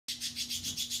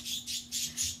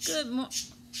Good mo-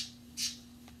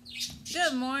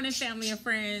 Good morning, family and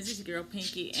friends. This is your girl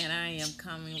Pinky, and I am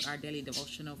coming with our daily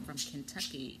devotional from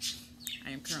Kentucky.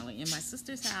 I am currently in my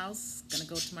sister's house. Gonna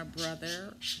go to my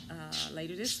brother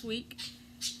later this week.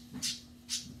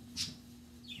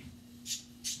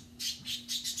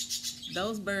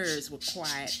 Those birds were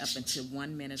quiet up until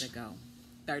 1 minute ago,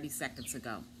 30 seconds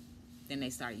ago. Then they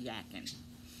start yakking.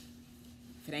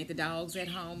 If it ain't the dogs at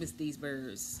home, it's these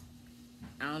birds.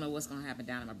 I don't know what's gonna happen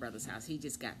down at my brother's house. He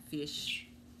just got fish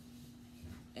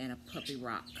and a puppy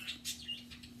rock.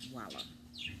 Voila.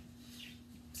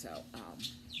 So,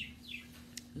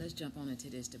 let's jump on into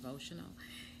this devotional.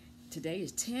 Today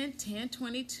is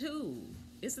 10/10/22.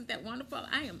 Isn't that wonderful?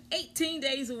 I am 18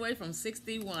 days away from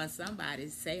 61. Somebody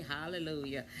say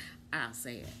hallelujah. I'll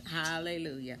say it.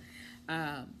 Hallelujah.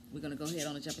 We're going to go ahead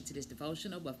on and jump into this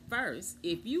devotional. But first,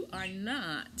 if you are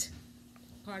not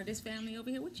part of this family over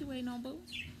here, what you waiting on, boo?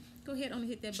 Go ahead on and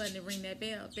hit that button and ring that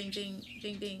bell. Ding, ding,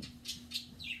 ding, ding.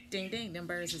 Ding, ding. Them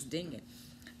birds is dinging.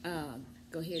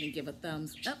 Go ahead and give a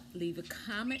thumbs up. Leave a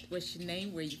comment. What's your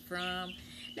name? Where you from?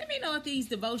 Let me know if these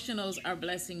devotionals are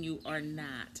blessing you or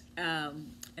not.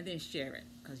 And then share it,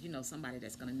 because you know somebody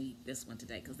that's going to need this one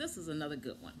today, because this is another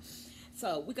good one.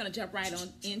 So we're going to jump right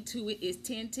on into it. It's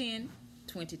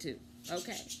 10/10/22.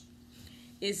 Okay.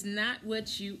 It's not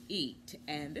what you eat.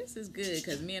 And this is good,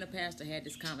 because me and a pastor had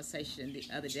this conversation the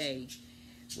other day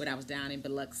when I was down in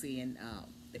Biloxi, and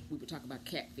we were talking about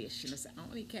catfish. And I said, I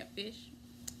don't eat catfish.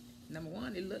 Number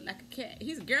one, it looked like a cat.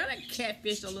 He's a girl, that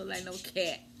catfish don't look like no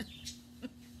cat.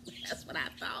 That's what I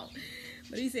thought.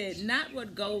 But he said, not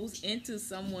what goes into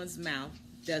someone's mouth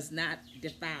does not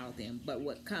defile them, but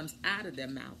what comes out of their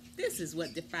mouth. This is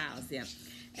what defiles them.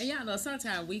 And y'all know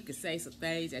sometimes we could say some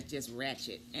things that's just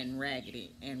ratchet and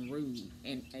raggedy and rude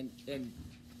and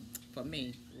for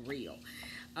me, real.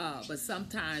 But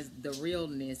sometimes the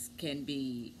realness can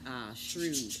be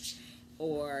shrewd,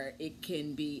 or it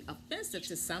can be offensive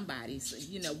to somebody. So,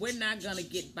 you know, we're not going to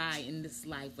get by in this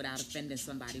life without offending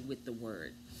somebody with the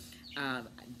word.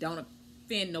 Don't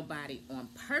offend nobody on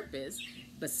purpose,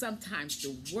 but sometimes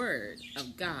the word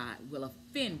of God will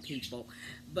offend people.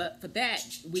 But for that,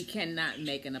 we cannot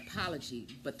make an apology.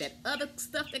 But that other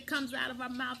stuff that comes out of our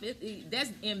mouth,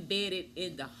 that's embedded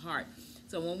in the heart.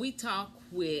 So when we talk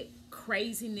with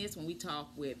craziness, when we talk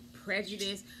with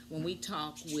prejudice, when we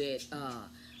talk with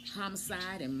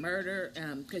homicide and murder,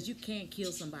 because you can't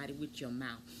kill somebody with your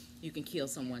mouth. You can kill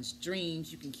someone's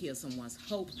dreams. You can kill someone's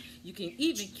hopes. You can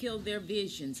even kill their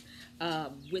visions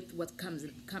with what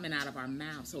coming out of our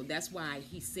mouth. So that's why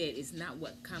he said it's not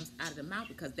what comes out of the mouth,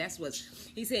 because that's what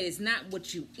he said. It's not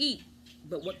what you eat,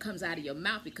 but what comes out of your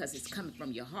mouth, because it's coming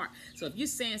from your heart. So if you're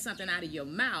saying something out of your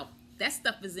mouth, that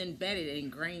stuff is embedded and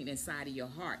ingrained inside of your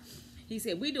heart. He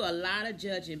said we do a lot of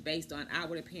judging based on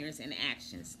outward appearance and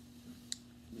actions.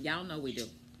 Y'all know we do.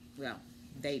 Well,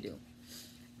 they do.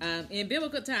 In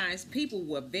biblical times, people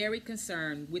were very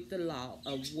concerned with the law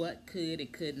of what could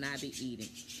and could not be eaten.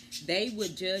 They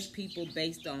would judge people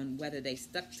based on whether they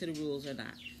stuck to the rules or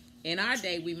not. In our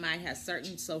day, we might have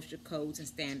certain social codes and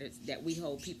standards that we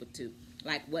hold people to,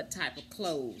 like what type of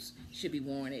clothes should be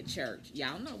worn at church.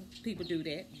 Y'all know people do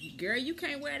that. Girl, you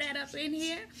can't wear that up in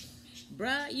here.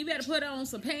 Bruh, you better put on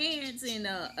some pants and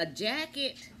a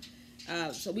jacket.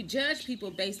 So we judge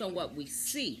people based on what we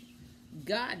see.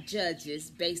 God judges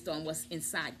based on what's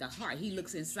inside the heart. He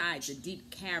looks inside the deep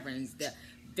caverns, the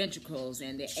ventricles,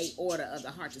 and the aorta of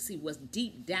the heart to see what's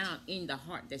deep down in the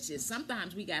heart. That's just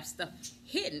sometimes we got stuff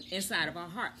hidden inside of our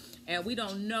heart, and we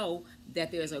don't know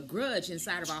that there's a grudge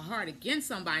inside of our heart against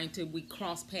somebody until we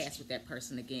cross paths with that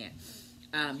person again.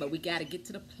 But we got to get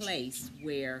to the place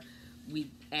where we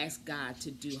ask God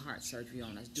to do heart surgery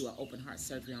on us, do an open heart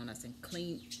surgery on us, and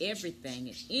clean everything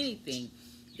and anything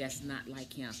that's not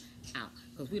like him out,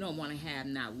 because we don't want to have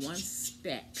not one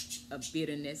speck of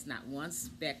bitterness, not one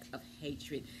speck of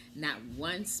hatred, not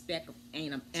one speck of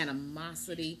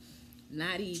animosity,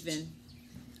 not even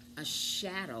a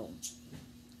shadow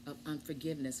of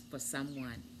unforgiveness for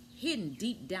someone hidden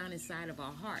deep down inside of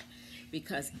our heart,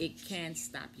 because it can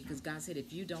stop you. Because God said,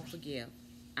 if you don't forgive,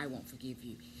 I won't forgive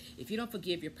you. If you don't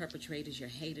forgive your perpetrators, your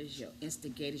haters, your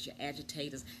instigators, your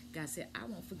agitators, God said, I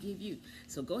won't forgive you.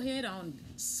 So go ahead on,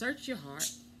 search your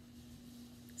heart,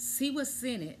 see what's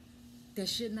in it that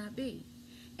should not be,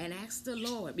 and ask the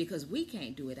Lord, because we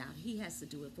can't do it out. He has to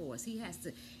do it for us. He has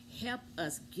to help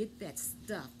us get that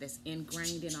stuff that's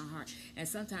ingrained in our heart. And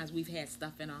sometimes we've had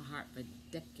stuff in our heart for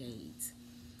decades.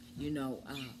 You know,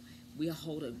 we'll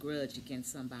hold a grudge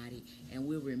against somebody, and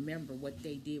we'll remember what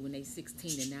they did when they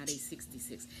 16 and now they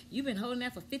 66. You've been holding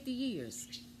that for 50 years.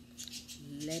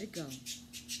 Let it go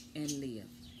and live.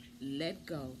 let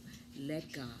go,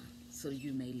 let God, so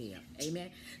you may live.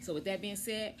 Amen. So with that being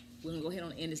said, we're going to go ahead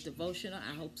and end this devotional.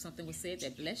 I hope something was said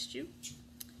that blessed you.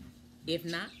 If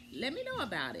not, let me know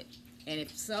about it. And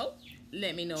if so,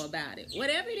 let me know about it.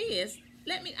 Whatever it is,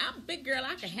 let me. I'm a big girl.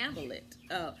 I can handle it.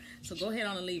 So go ahead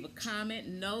on and leave a comment.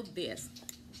 Know this.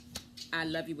 I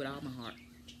love you with all my heart.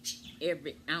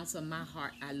 Every ounce of my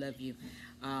heart, I love you.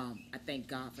 I thank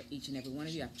God for each and every one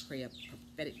of you. I pray a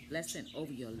prophetic blessing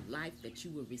over your life, that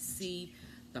you will receive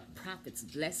the prophet's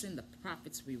blessing, the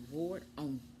prophet's reward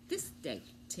on this day,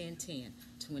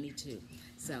 10/10/22.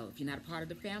 So if you're not a part of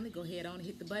the family, go ahead on and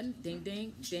hit the button. Ding,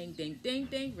 ding, ding, ding, ding,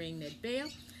 ding. Ring that bell.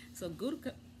 So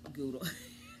Goodle.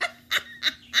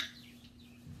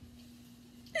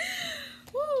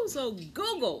 Woo, so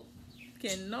Google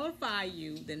can notify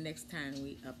you the next time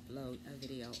we upload a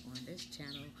video on this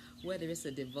channel, whether it's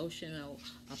a devotional,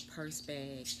 a purse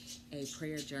bag, a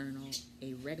prayer journal,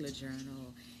 a regular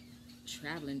journal,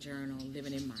 traveling journal,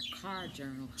 living in my car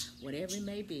journal, whatever it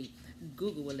may be.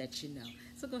 Google will let you know.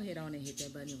 So go ahead on and hit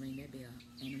that button and ring that bell,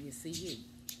 and we'll see you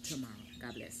tomorrow.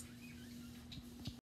 God bless.